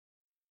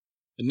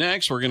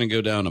Next, we're going to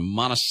go down to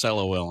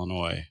Monticello,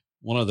 Illinois,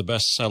 one of the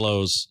best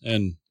cellos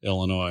in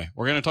Illinois.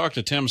 We're going to talk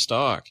to Tim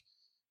Stock.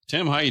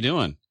 Tim, how you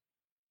doing?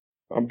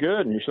 I'm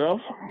good. And yourself?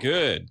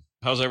 Good.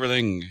 How's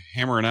everything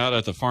hammering out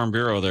at the Farm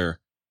Bureau there?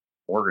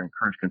 We're in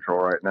crunch control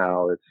right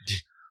now.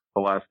 It's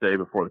the last day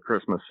before the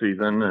Christmas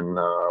season, and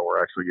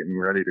we're actually getting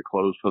ready to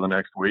close for the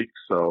next week.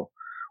 So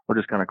we're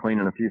just kind of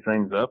cleaning a few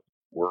things up.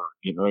 We're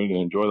getting ready to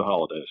enjoy the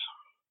holidays.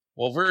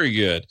 Well, very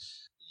good.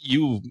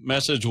 You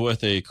messaged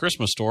with a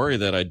Christmas story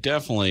that I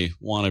definitely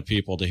wanted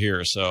people to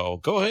hear.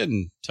 So go ahead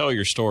and tell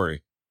your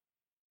story.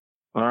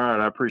 All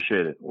right. I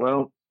appreciate it.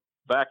 Well,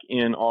 back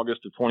in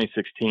August of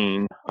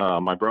 2016,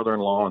 my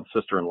brother-in-law and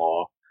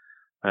sister-in-law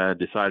had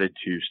decided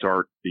to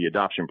start the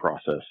adoption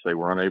process. They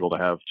were unable to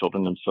have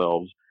children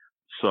themselves,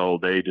 so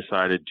they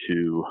decided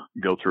to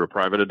go through a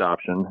private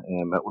adoption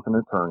and met with an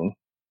attorney.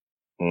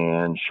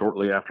 And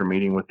shortly after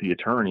meeting with the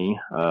attorney,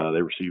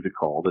 they received a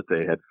call that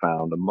they had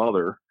found a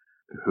mother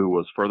who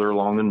was further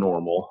along than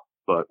normal,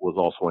 but was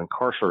also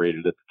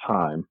incarcerated at the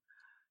time.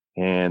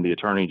 And the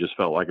attorney just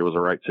felt like it was the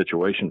right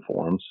situation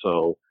for him.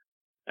 So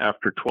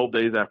after 12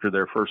 days after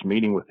their first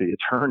meeting with the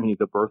attorney,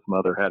 the birth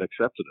mother had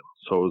accepted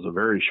him. So it was a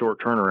very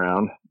short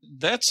turnaround.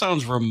 That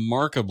sounds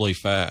remarkably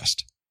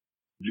fast.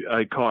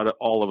 I caught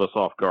all of us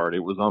off guard.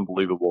 It was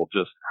unbelievable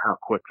just how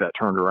quick that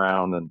turned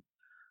around. And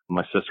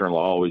my sister-in-law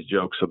always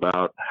jokes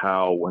about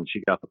how when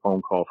she got the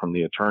phone call from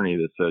the attorney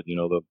that said,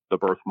 the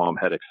birth mom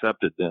had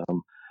accepted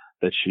them,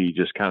 that she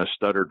just kind of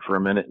stuttered for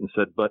a minute and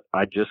said, "But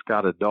I just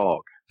got a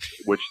dog,"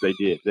 which they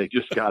did. They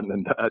just got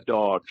a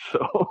dog.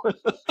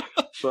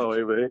 So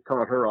it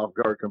caught her off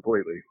guard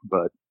completely.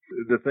 But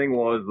the thing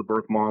was, the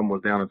birth mom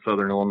was down in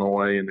Southern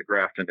Illinois in the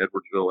Grafton,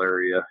 Edwardsville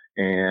area,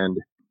 and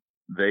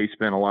they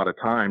spent a lot of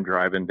time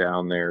driving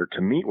down there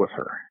to meet with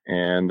her.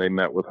 And they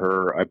met with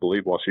her, I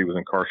believe, while she was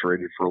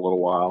incarcerated for a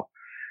little while.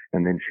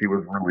 And then she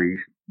was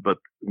released. But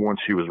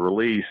once she was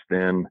released,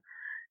 then,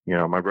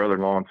 my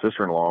brother-in-law and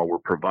sister-in-law were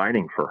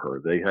providing for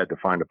her. They had to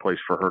find a place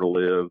for her to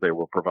live. They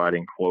were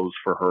providing clothes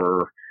for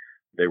her.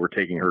 They were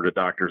taking her to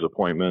doctor's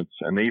appointments.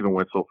 And they even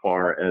went so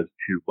far as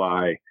to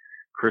buy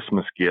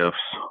Christmas gifts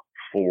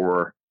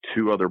for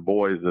two other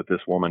boys that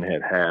this woman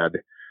had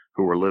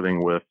who were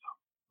living with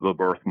the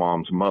birth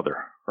mom's mother,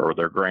 or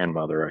their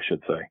grandmother, I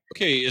should say.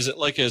 Okay, is it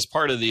like as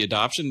part of the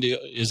adoption deal?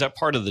 Is that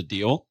part of the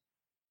deal?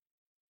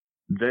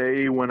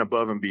 They went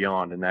above and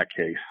beyond in that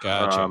case,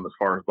 Gotcha. As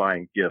far as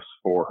buying gifts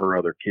for her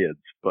other kids.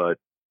 But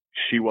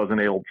she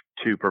wasn't able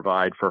to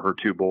provide for her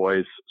two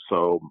boys,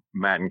 so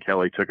Matt and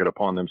Kelly took it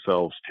upon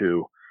themselves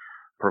to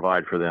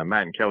provide for them.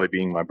 Matt and Kelly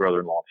being my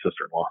brother-in-law and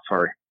sister-in-law,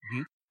 sorry.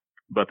 Mm-hmm.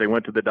 But they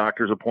went to the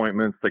doctor's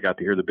appointments. They got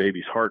to hear the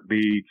baby's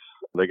heartbeats.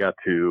 They got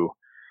to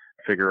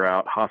figure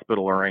out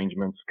hospital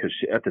arrangements because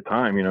at the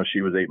time,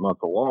 she was 8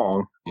 months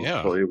along.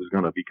 Yeah. So it was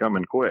going to be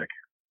coming quick.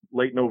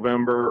 Late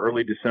November,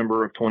 early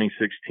December of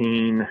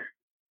 2016,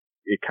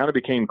 it kind of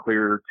became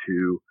clear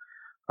to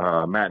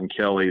Matt and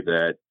Kelly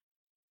that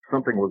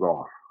something was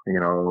off.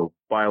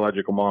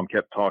 Biological mom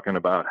kept talking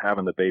about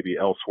having the baby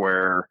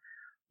elsewhere.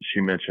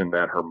 She mentioned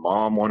that her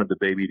mom wanted the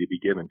baby to be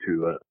given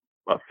to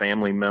a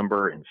family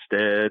member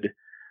instead.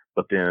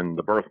 But then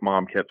the birth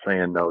mom kept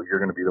saying, "No, you're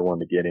going to be the one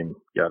to get him."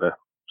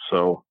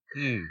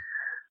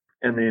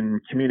 And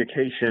then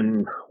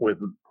communication with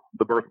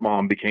the birth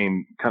mom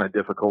became kind of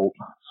difficult.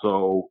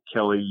 So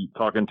Kelly,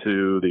 talking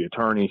to the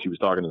attorney, she was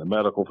talking to the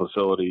medical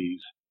facilities,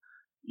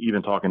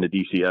 even talking to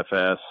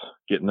DCFS,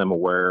 getting them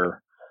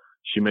aware.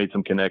 She made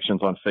some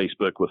connections on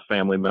Facebook with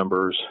family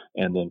members,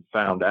 and then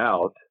found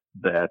out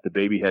that the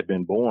baby had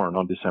been born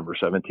on December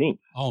 17th.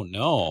 Oh,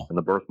 no. And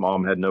the birth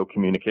mom had no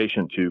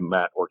communication to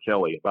Matt or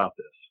Kelly about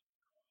this.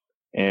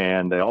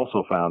 And they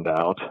also found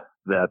out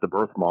that the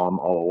birth mom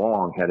all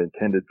along had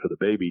intended for the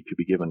baby to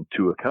be given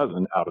to a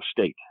cousin out of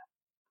state.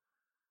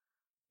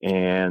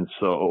 And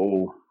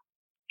so,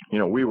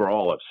 we were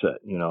all upset,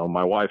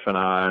 my wife and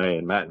I,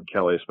 and Matt and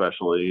Kelly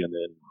especially, and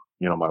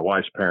then, my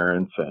wife's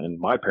parents and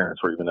my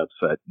parents were even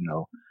upset,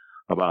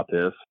 about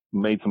this.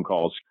 Made some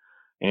calls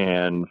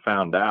and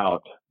found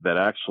out that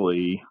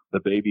actually the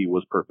baby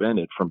was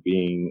prevented from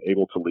being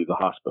able to leave the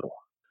hospital.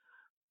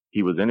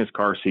 He was in his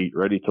car seat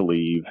ready to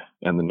leave,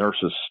 and the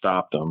nurses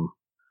stopped him,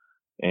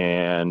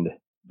 and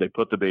they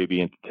put the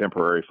baby into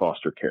temporary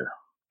foster care.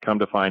 Come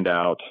to find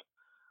out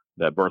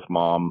that birth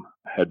mom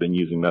had been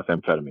using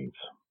methamphetamines.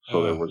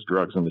 So there was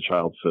drugs in the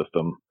child's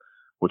system,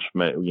 which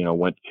meant,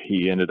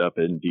 he ended up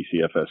in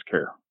DCFS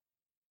care.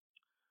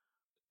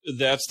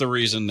 That's the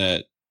reason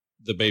that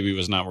the baby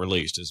was not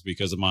released, is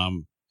because the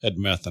mom had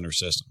meth in her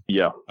system.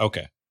 Yeah.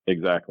 Okay.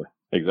 Exactly.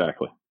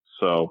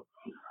 So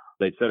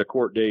they set a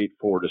court date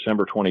for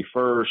December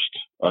 21st.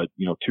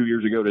 2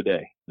 years ago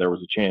today, there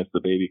was a chance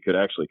the baby could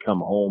actually come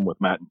home with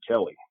Matt and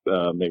Kelly.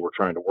 They were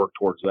trying to work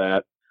towards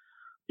that.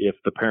 If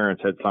the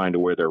parents had signed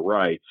away their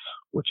rights,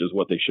 which is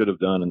what they should have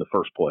done in the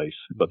first place,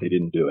 but they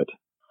didn't do it.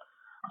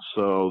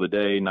 So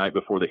the night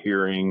before the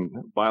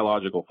hearing,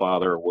 biological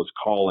father was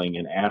calling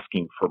and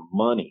asking for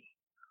money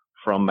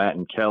from Matt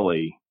and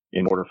Kelly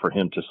in order for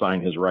him to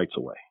sign his rights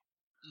away.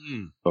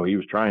 So he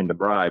was trying to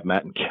bribe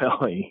Matt and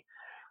Kelly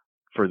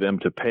for them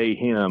to pay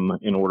him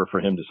in order for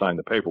him to sign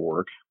the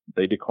paperwork.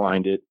 They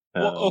declined it.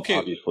 Well, okay.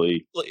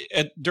 Obviously,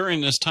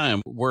 during this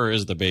time, where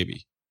is the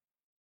baby?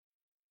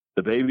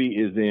 The baby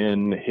is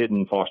in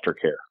hidden foster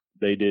care.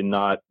 They did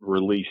not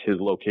release his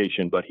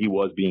location, but he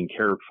was being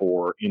cared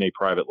for in a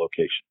private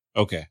location.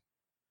 Okay.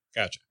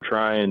 Gotcha.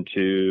 Trying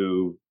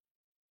to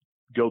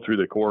go through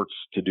the courts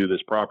to do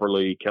this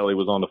properly. Kelly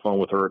was on the phone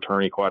with her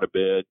attorney quite a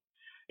bit.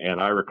 And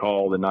I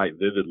recall the night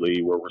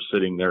vividly where we're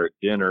sitting there at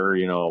dinner,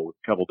 a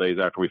couple days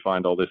after we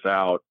find all this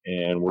out,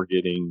 and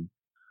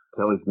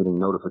Kelly's getting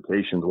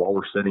notifications while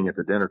we're sitting at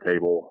the dinner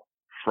table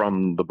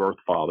from the birth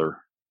father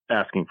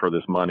asking for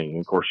this money. And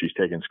of course, she's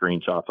taking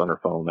screenshots on her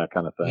phone, that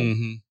kind of thing.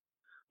 Mm-hmm.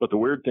 But the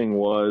weird thing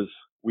was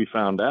we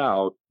found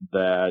out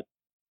that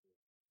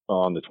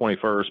on the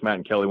 21st, Matt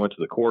and Kelly went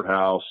to the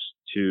courthouse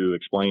to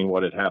explain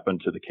what had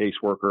happened to the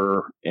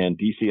caseworker, and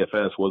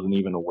DCFS wasn't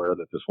even aware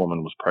that this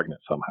woman was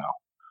pregnant somehow.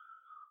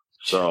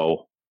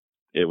 So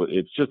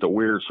it's just a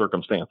weird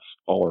circumstance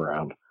all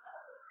around.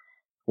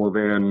 Well,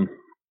 then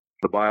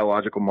the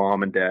biological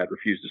mom and dad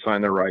refused to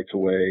sign their rights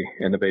away,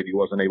 and the baby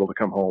wasn't able to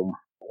come home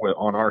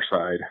on our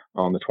side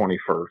on the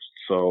 21st.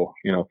 So,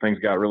 things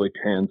got really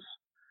tense.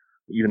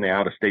 Even the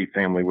out-of-state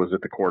family was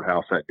at the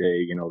courthouse that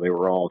day. They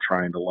were all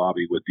trying to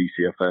lobby with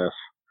DCFS.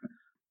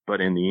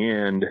 But in the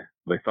end,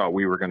 they thought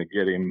we were going to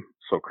get him.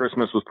 So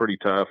Christmas was pretty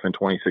tough in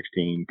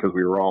 2016 because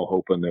we were all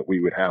hoping that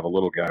we would have a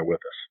little guy with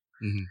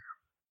us. Mm-hmm.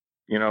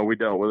 We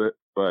dealt with it,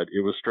 but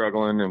it was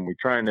struggling, and we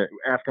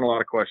asking a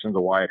lot of questions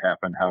of why it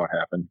happened, how it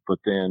happened. But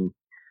then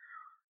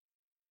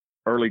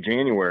early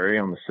January,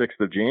 on the 6th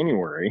of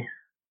January,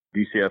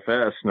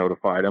 DCFS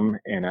notified him,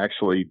 and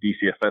actually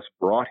DCFS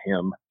brought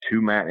him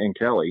to Matt and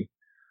Kelly.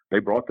 They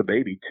brought the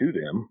baby to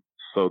them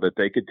so that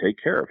they could take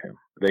care of him.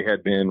 They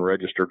had been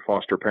registered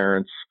foster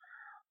parents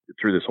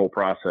through this whole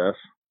process.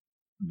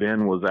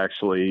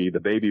 The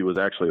baby was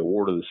actually a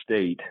ward of the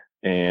state,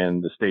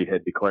 and the state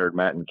had declared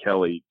Matt and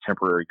Kelly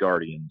temporary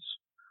guardians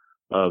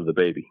of the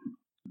baby.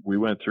 We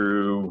went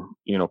through,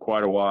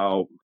 quite a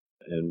while,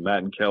 and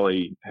Matt and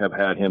Kelly have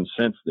had him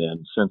since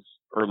then, since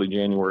early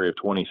January of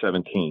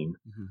 2017.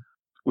 Mm-hmm.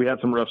 We had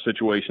some rough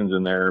situations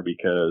in there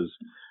because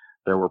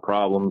there were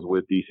problems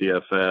with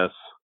DCFS.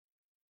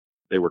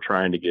 They were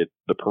trying to get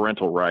the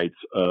parental rights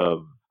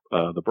of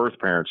the birth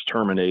parents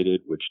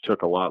terminated, which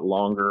took a lot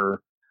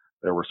longer.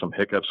 There were some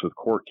hiccups with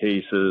court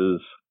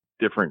cases.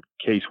 Different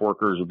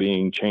caseworkers were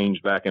being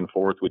changed back and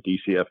forth with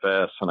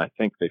DCFS, and I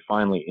think they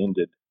finally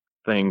ended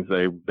things.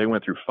 They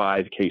went through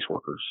 5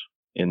 caseworkers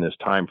in this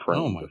time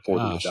frame before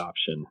the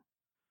adoption.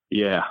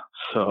 Yeah,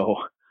 so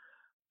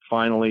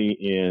finally,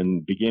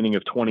 in beginning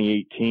of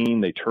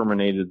 2018, they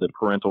terminated the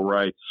parental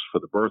rights for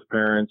the birth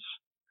parents,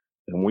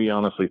 and we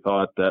honestly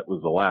thought that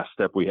was the last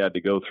step we had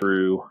to go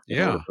through in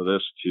order for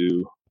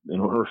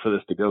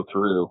this to go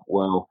through.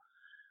 Well,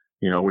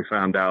 we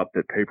found out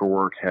that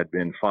paperwork had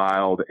been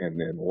filed and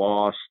then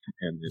lost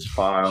and then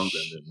filed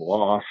and then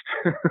lost.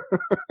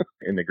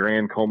 In the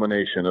grand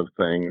culmination of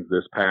things,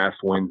 this past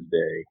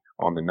Wednesday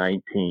on the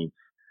 19th,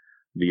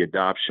 the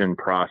adoption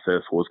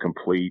process was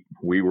complete.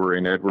 We were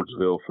in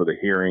Edwardsville for the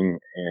hearing,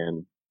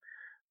 and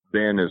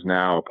Ben is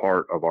now a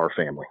part of our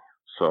family.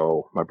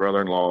 So my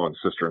brother-in-law and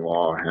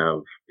sister-in-law have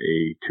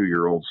a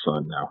 2-year-old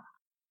son now.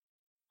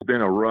 It's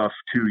been a rough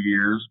 2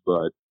 years,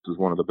 but this is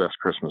one of the best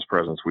Christmas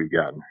presents we've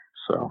gotten.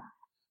 So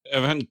I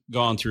haven't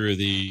gone through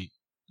the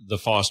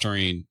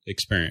fostering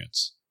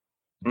experience.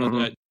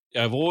 Mm-hmm.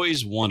 I've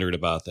always wondered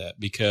about that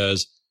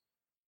because,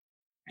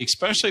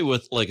 especially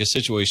with like a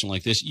situation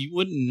like this, you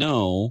wouldn't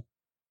know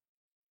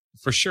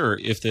for sure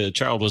if the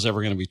child was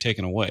ever going to be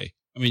taken away.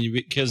 I mean,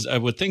 because I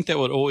would think that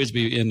would always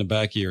be in the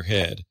back of your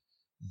head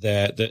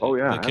that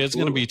the kid's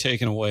going to be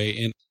taken away.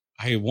 And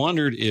I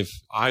wondered if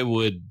I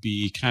would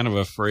be kind of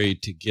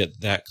afraid to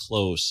get that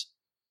close,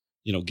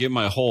 give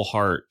my whole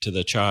heart to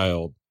the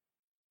child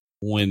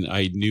when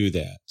I knew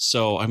that.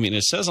 So, I mean,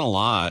 it says a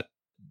lot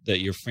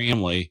that your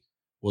family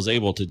was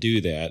able to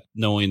do that,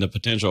 knowing the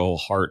potential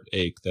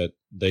heartache that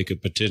they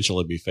could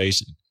potentially be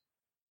facing.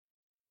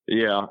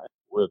 Yeah.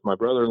 With my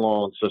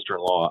brother-in-law and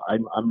sister-in-law,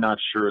 I'm not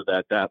sure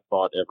that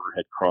thought ever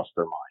had crossed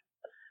their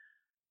mind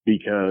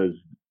because,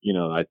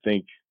 I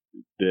think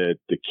that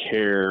the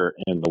care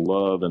and the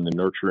love and the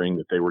nurturing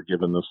that they were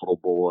giving this little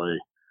boy,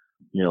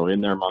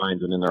 in their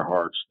minds and in their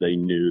hearts, they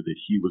knew that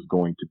he was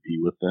going to be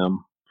with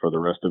them for the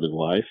rest of his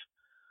life.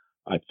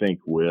 I think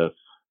with,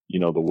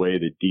 the way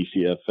that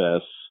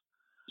DCFS,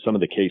 some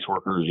of the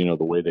caseworkers,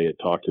 the way they had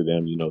talked to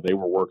them, they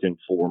were working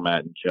for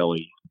Matt and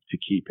Kelly to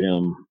keep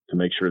him, to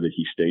make sure that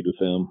he stayed with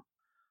them.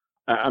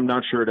 I'm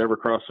not sure it ever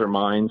crossed their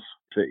minds.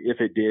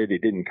 If it did,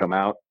 it didn't come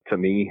out to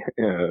me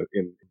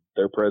in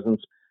their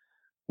presence.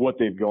 What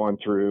they've gone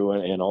through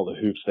and all the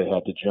hoops they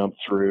had to jump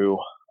through,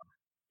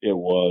 it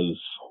was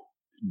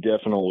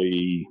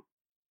definitely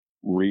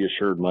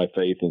reassured my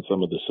faith in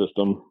some of the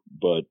system.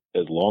 But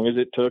as long as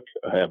it took,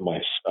 I have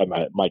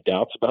my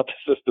doubts about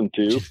the system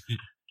too.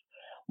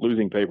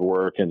 Losing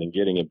paperwork and then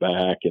getting it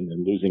back and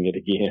then losing it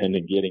again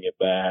and getting it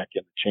back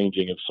and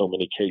changing of so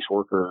many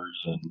caseworkers.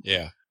 And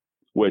yeah.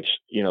 which,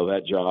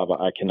 that job,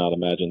 I cannot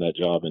imagine that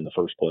job in the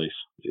first place.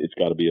 It's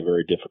got to be a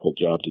very difficult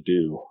job to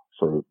do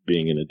for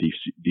being in a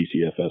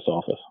DCFS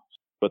office.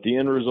 But the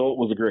end result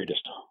was the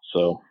greatest.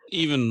 So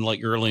even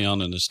like early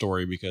on in the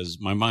story, because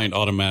my mind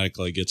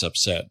automatically gets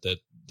upset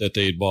that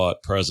they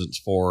bought presents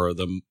for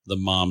the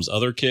mom's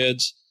other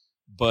kids.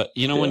 But,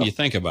 when you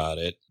think about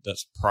it,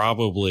 that's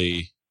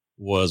probably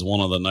was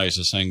one of the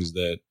nicest things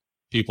that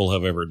people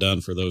have ever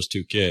done for those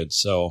two kids.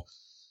 So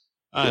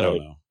I don't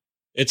know.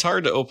 It's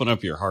hard to open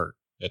up your heart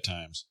at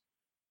times.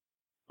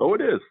 Oh,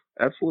 it is.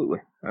 Absolutely.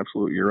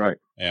 Absolutely. You're right.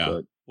 Yeah.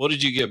 But, what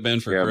did you get Ben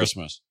for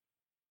Christmas?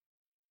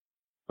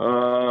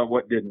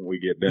 What didn't we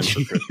get Ben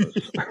for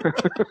Christmas?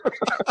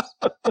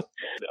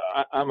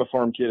 I'm a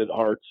farm kid at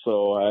heart.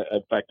 So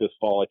in fact, this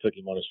fall, I took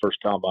him on his first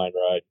combine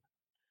ride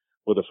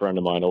with a friend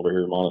of mine over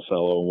here in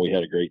Monticello, and we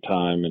had a great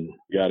time and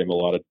got him a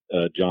lot of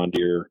John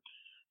Deere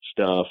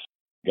stuff,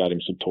 got him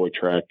some toy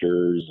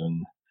tractors,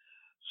 and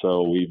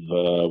so we've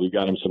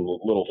got him some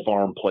little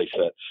farm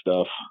playset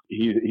stuff.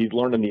 He's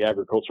learning the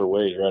agricultural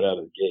ways right out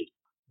of the gate.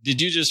 Did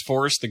you just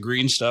force the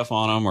green stuff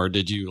on him, or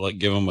did you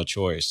give him a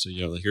choice? So,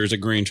 here's a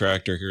green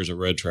tractor, here's a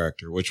red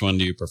tractor. Which one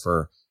do you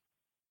prefer?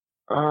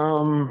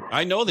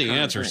 I know the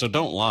answer, so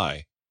don't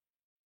lie.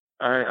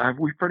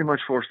 We pretty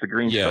much forced the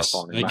green stuff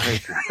on him.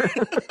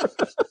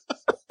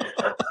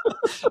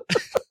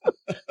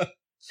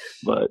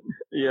 But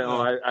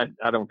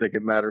I don't think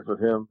it matters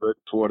with him. But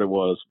it's what it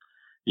was.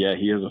 Yeah,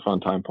 he has a fun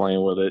time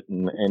playing with it,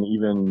 and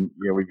even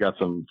we've got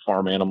some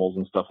farm animals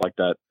and stuff like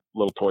that,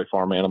 little toy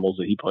farm animals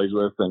that he plays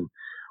with, and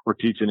we're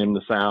teaching him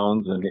the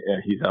sounds, and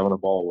he's having a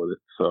ball with it.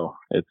 So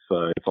it's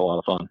a lot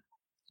of fun.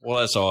 Well,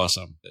 that's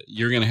awesome.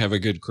 You're going to have a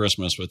good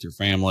Christmas with your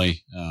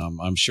family.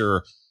 I'm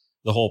sure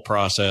the whole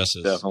process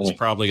is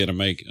probably going to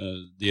make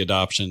the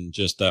adoption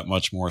just that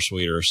much more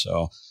sweeter.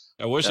 So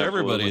I wish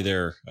everybody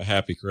there a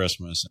happy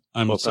Christmas.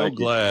 I'm so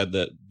glad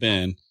that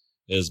Ben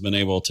has been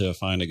able to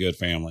find a good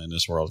family in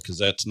this world, because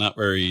that's not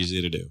very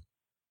easy to do.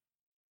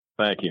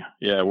 Thank you.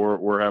 Yeah,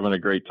 we're having a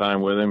great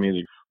time with him.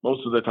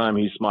 Most of the time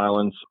he's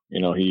smiling.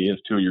 He is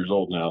 2 years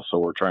old now, so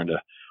we're trying to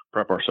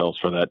prep ourselves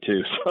for that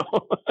too.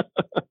 So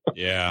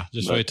yeah,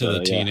 wait till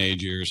the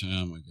teenage years.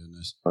 Oh my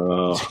goodness.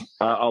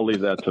 I'll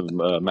leave that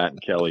to Matt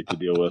and Kelly to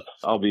deal with.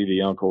 I'll be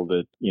the uncle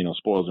that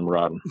spoils him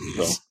rotten.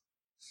 So.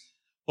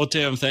 Well,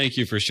 Tim, thank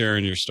you for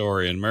sharing your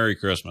story, and Merry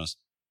Christmas.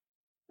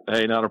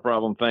 Hey, not a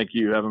problem. Thank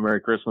you. Have a Merry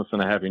Christmas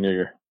and a Happy New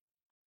Year.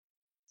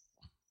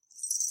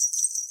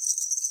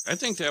 I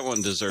think that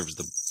one deserves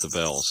the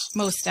bells.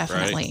 Most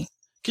definitely. Right?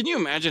 Can you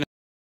imagine